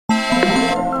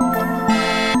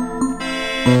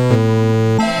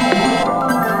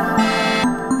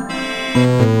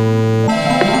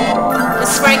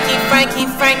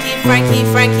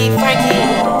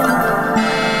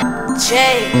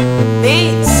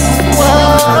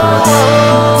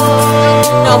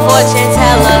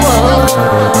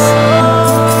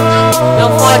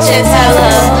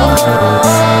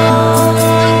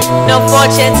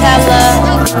fortune teller.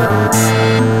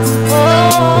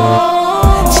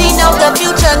 She know the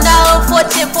future, no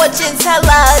fortune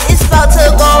teller. It's about to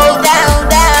go down,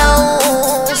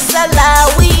 down. Stella,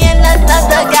 we in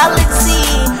another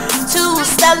galaxy. Too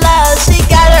Stella, she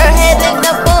got her head in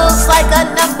the books like a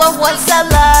 #1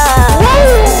 seller.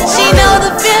 She know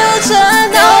the future,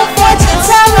 no fortune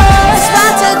teller. It's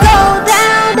about to go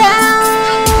down,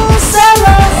 down.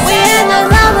 Stella, we in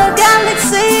another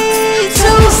galaxy.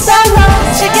 Too Stella,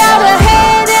 she got her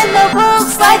head in the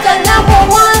books like a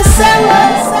 #1 seller.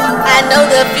 I know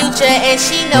the future and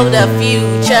she know the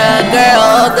future.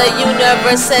 Girl, the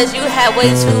universe says you have way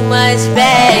too much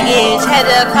baggage. Had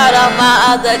to cut off my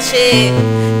other chick,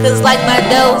 cause like my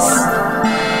dose,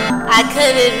 I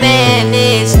couldn't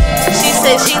manage. She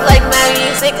said she like my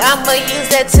music, I'ma use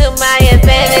that to my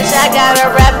advantage. I got her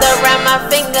wrapped around my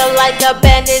finger like a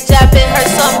bandage. I've been hurt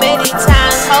so many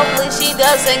times, hopefully she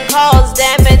doesn't cause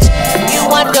damage. You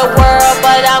want the world,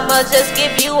 but I'ma just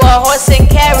give you a horse and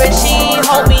carriage. She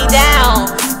hold me down,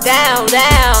 down,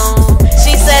 down.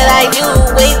 She said I do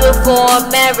way before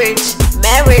marriage.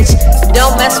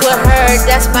 Don't mess with her,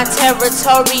 that's my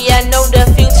territory. I know the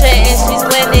future and she's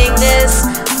winning this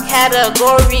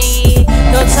category.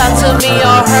 Don't talk to me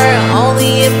or her,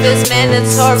 only if it's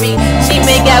mandatory. She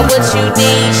may got what you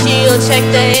need, she'll check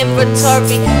the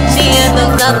inventory. She in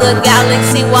another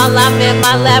galaxy while I'm in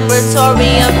my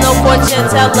laboratory. I'm no fortune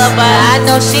teller, but I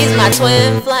know she's my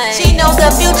twin flame. She know the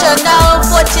future, no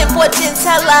fortune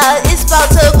teller. It's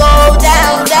about to go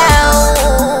down,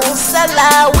 down.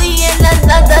 Stella, we in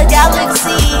another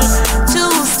galaxy.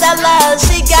 Too Stella,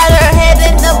 she got her head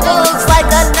in the books like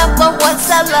a #1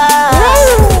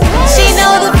 seller.